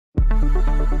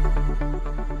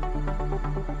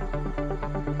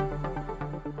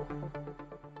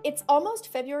It's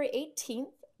almost February 18th,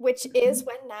 which is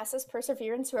when NASA's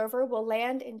Perseverance rover will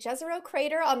land in Jezero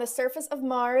Crater on the surface of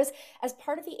Mars as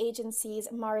part of the agency's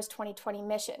Mars 2020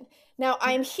 mission. Now,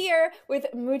 I'm here with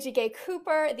Mujige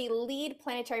Cooper, the lead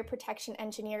planetary protection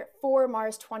engineer for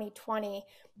Mars 2020.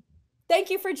 Thank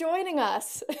you for joining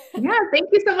us. Yeah, thank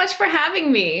you so much for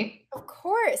having me. Of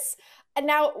course. And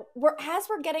now, as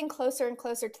we're getting closer and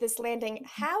closer to this landing,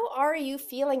 how are you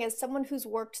feeling as someone who's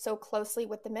worked so closely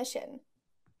with the mission?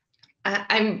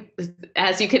 I'm,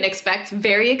 as you can expect,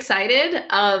 very excited.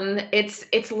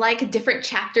 It's like different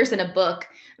chapters in a book.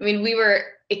 I mean, we were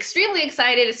extremely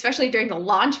excited, especially during the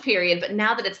launch period, but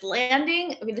now that it's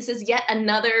landing, I mean, this is yet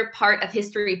another part of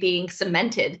history being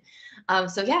cemented.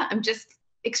 So yeah, I'm just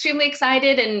extremely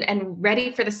excited and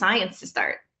ready for the science to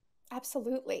start.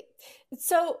 Absolutely.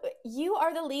 So, you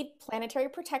are the lead planetary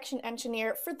protection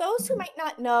engineer. For those who might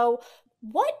not know,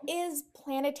 what is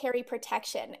planetary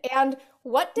protection and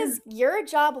what does your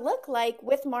job look like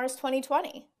with Mars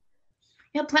 2020?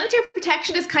 Yeah, planetary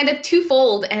protection is kind of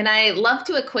twofold, and I love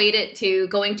to equate it to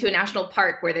going to a national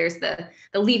park where there's the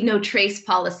leave no trace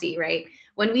policy, right?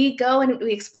 When we go and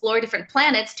we explore different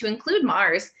planets, to include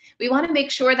Mars, we want to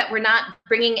make sure that we're not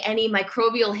bringing any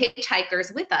microbial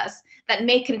hitchhikers with us that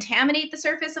may contaminate the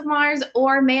surface of Mars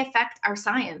or may affect our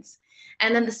science.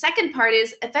 And then the second part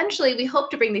is eventually we hope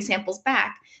to bring these samples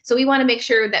back. So we want to make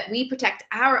sure that we protect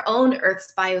our own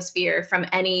Earth's biosphere from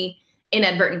any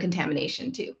inadvertent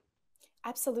contamination too.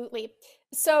 Absolutely.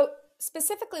 So,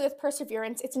 specifically with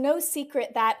Perseverance, it's no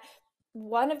secret that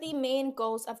one of the main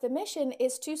goals of the mission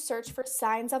is to search for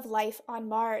signs of life on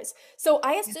Mars. So,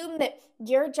 I assume that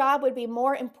your job would be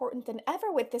more important than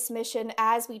ever with this mission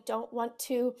as we don't want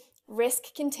to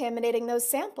risk contaminating those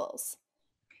samples.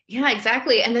 Yeah,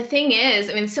 exactly. And the thing is,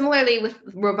 I mean, similarly with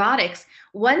robotics,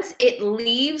 once it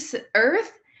leaves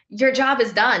Earth, your job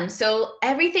is done. So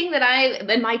everything that I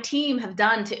and my team have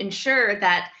done to ensure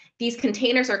that these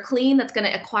containers are clean, that's going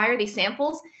to acquire these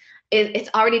samples, it's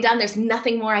already done. There's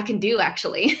nothing more I can do,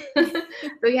 actually.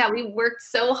 So yeah, we worked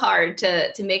so hard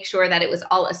to make sure that it was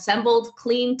all assembled,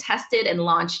 clean, tested, and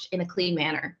launched in a clean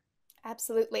manner.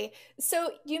 Absolutely. So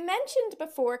you mentioned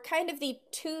before kind of the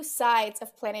two sides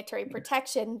of planetary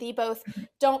protection, the both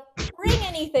don't bring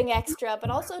anything extra,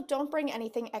 but also don't bring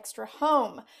anything extra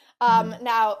home.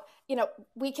 Now,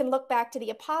 we can look back to the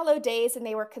Apollo days and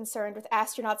they were concerned with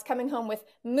astronauts coming home with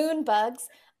moon bugs.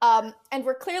 And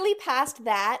we're clearly past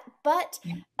that, but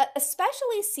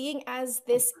especially seeing as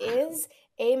this is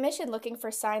a mission looking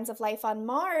for signs of life on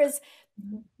Mars,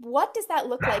 what does that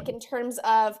look like in terms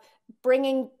of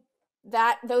bringing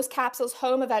those capsules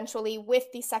home eventually with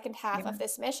the second half Yeah. of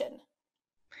this mission?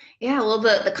 Yeah, well,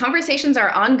 the conversations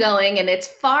are ongoing and it's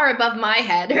far above my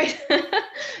head, right?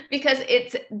 Because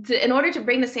in order to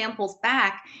bring the samples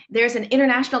back, there's an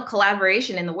international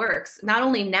collaboration in the works. Not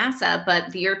only NASA,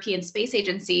 but the European Space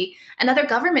Agency and other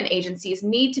government agencies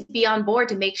need to be on board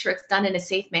to make sure it's done in a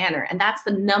safe manner. And that's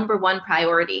the number one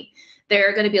priority. There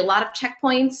are going to be a lot of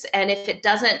checkpoints, and if it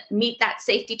doesn't meet that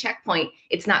safety checkpoint,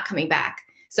 it's not coming back.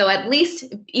 So at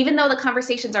least, even though the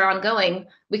conversations are ongoing,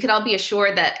 we could all be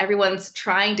assured that everyone's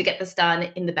trying to get this done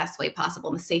in the best way possible,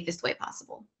 in the safest way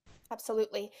possible.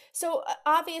 Absolutely. So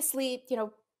obviously,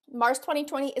 Mars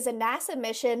 2020 is a NASA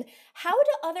mission. How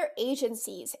do other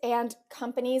agencies and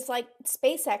companies like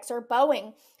SpaceX or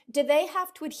Boeing, do they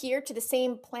have to adhere to the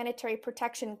same planetary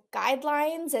protection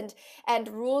guidelines and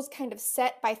rules kind of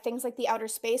set by things like the Outer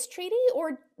Space Treaty,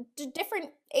 or do different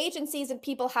agencies and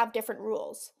people have different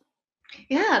rules?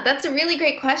 Yeah, that's a really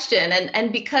great question.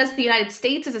 And because the United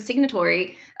States is a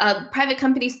signatory, private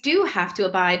companies do have to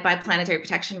abide by planetary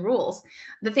protection rules.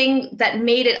 The thing that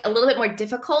made it a little bit more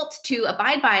difficult to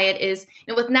abide by it is,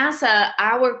 with NASA,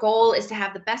 our goal is to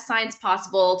have the best science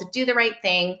possible, to do the right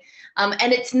thing.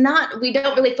 And it's not, we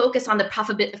don't really focus on the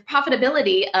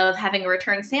profitability of having a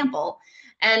return sample.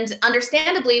 And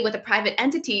understandably, with a private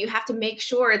entity, you have to make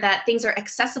sure that things are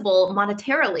accessible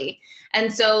monetarily.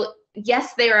 And so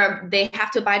yes, they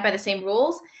have to abide by the same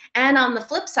rules. And on the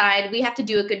flip side, we have to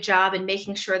do a good job in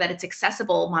making sure that it's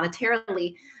accessible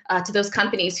monetarily to those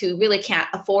companies who really can't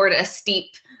afford a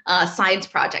steep science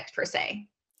project per se.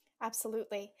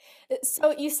 Absolutely.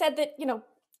 So you said that,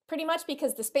 pretty much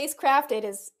because the spacecraft it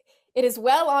is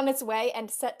well on its way and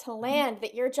set to land,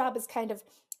 that your job is kind of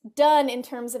done in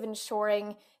terms of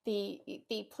ensuring the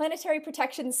planetary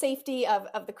protection safety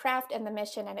of the craft and the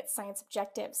mission and its science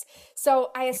objectives. So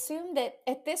I assume that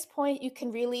at this point you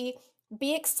can really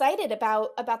be excited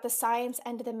about the science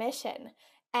and the mission.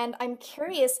 And I'm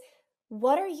curious,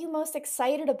 what are you most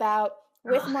excited about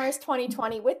with Mars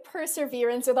 2020, with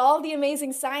Perseverance, with all the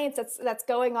amazing science that's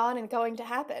going on and going to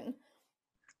happen?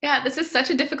 Yeah, this is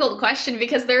such a difficult question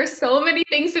because there are so many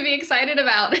things to be excited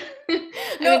about.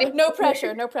 I No, mean, no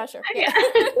pressure, no pressure. Yeah.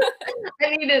 yeah.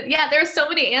 I mean, yeah, there are so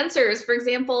many answers. For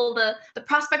example, the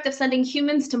prospect of sending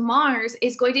humans to Mars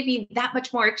is going to be that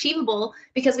much more achievable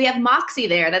because we have Moxie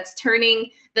there that's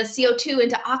turning the CO2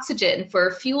 into oxygen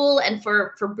for fuel and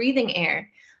for breathing air.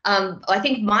 I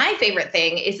think my favorite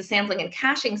thing is the sampling and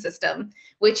caching system,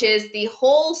 which is the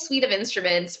whole suite of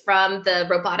instruments from the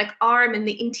robotic arm in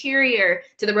the interior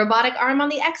to the robotic arm on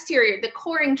the exterior, the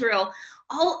coring drill,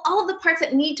 all of the parts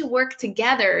that need to work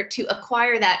together to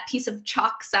acquire that piece of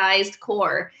chalk-sized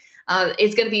core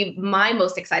is going to be my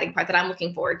most exciting part that I'm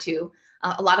looking forward to.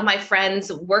 A lot of my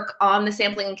friends work on the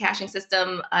sampling and caching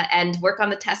system and work on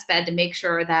the test bed to make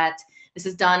sure that this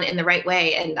is done in the right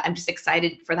way. And I'm just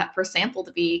excited for that first sample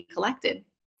to be collected.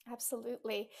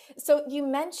 Absolutely. So you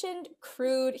mentioned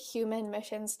crewed human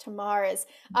missions to Mars.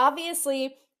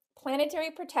 Obviously,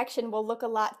 planetary protection will look a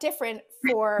lot different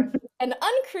for an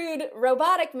uncrewed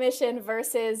robotic mission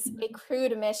versus a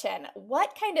crewed mission.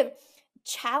 What kind of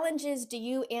challenges do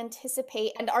you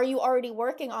anticipate, and are you already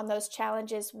working on those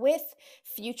challenges with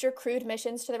future crewed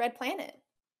missions to the Red Planet?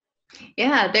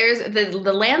 Yeah, there's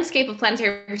the landscape of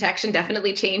planetary protection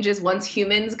definitely changes once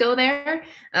humans go there.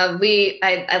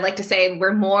 I like to say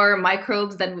we're more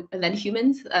microbes than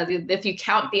humans. If you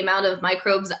count the amount of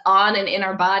microbes on and in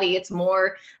our body, it's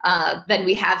more than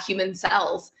we have human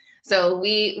cells. So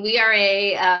we are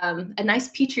a nice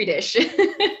petri dish,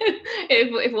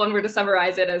 if one were to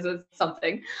summarize it as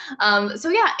something. So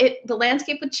yeah, the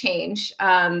landscape would change,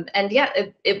 and yeah,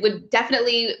 it would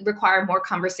definitely require more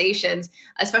conversations,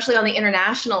 especially on the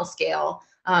international scale,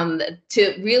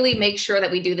 to really make sure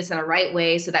that we do this in the right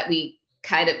way so that we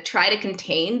kind of try to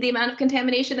contain the amount of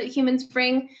contamination that humans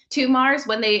bring to Mars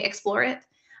when they explore it.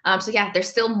 So yeah, there's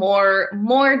still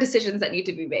more decisions that need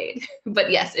to be made, but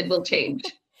yes, it will change.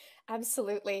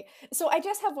 Absolutely. So I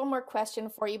just have one more question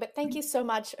for you, but thank you so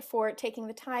much for taking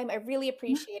the time. I really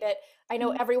appreciate it. I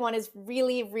know everyone is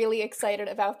really, really excited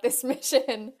about this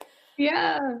mission.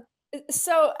 Yeah.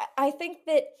 So I think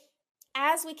that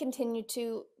as we continue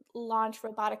to launch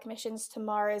robotic missions to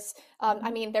Mars, I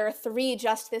mean, there are three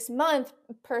just this month,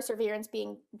 Perseverance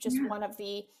being just Yeah. one of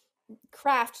the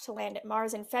craft to land at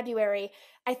Mars in February.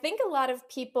 I think a lot of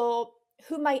people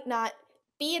who might not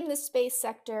be in the space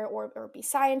sector or be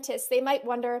scientists, they might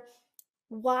wonder,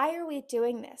 why are we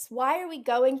doing this? Why are we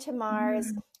going to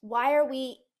Mars? Why are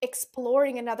we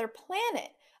exploring another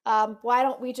planet? Why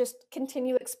don't we just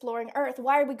continue exploring Earth?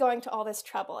 Why are we going to all this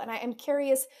trouble? And I am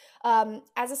curious,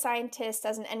 as a scientist,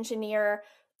 as an engineer,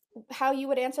 how you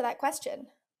would answer that question.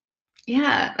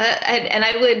 Yeah, and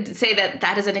I would say that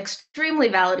that is an extremely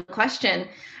valid question.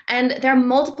 And there are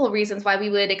multiple reasons why we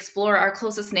would explore our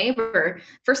closest neighbor.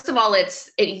 First of all,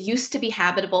 it used to be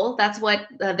habitable. That's what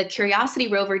the Curiosity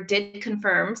rover did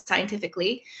confirm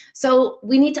scientifically. So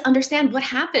we need to understand what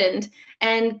happened,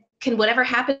 and can whatever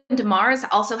happened to Mars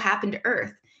also happen to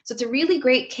Earth? So it's a really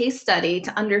great case study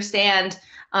to understand.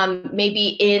 There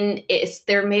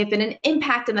may have been an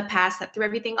impact in the past that threw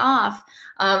everything off.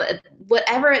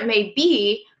 Whatever it may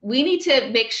be, we need to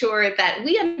make sure that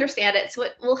we understand it so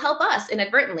it will help us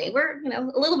inadvertently. We're,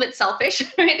 a little bit selfish,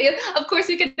 right? Of course,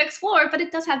 we can explore, but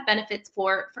it does have benefits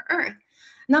for Earth.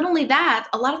 Not only that,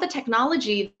 a lot of the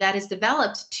technology that is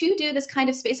developed to do this kind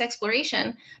of space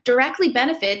exploration directly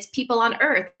benefits people on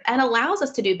Earth and allows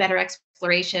us to do better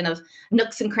exploration of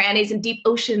nooks and crannies and deep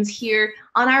oceans here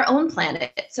on our own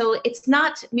planet. So it's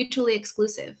not mutually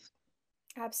exclusive.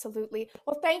 Absolutely.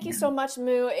 Well, thank you so much,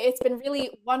 Moo. It's been really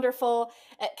wonderful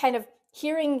kind of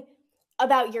hearing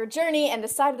about your journey and the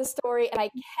side of the story, and I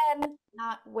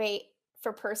cannot wait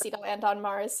for Percy to land on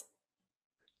Mars.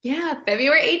 Yeah,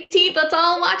 February 18th. Let's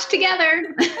all watch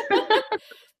together.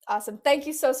 Awesome. Thank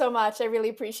you so, so much. I really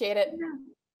appreciate it.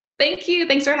 Thank you.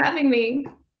 Thanks for having me.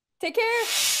 Take care.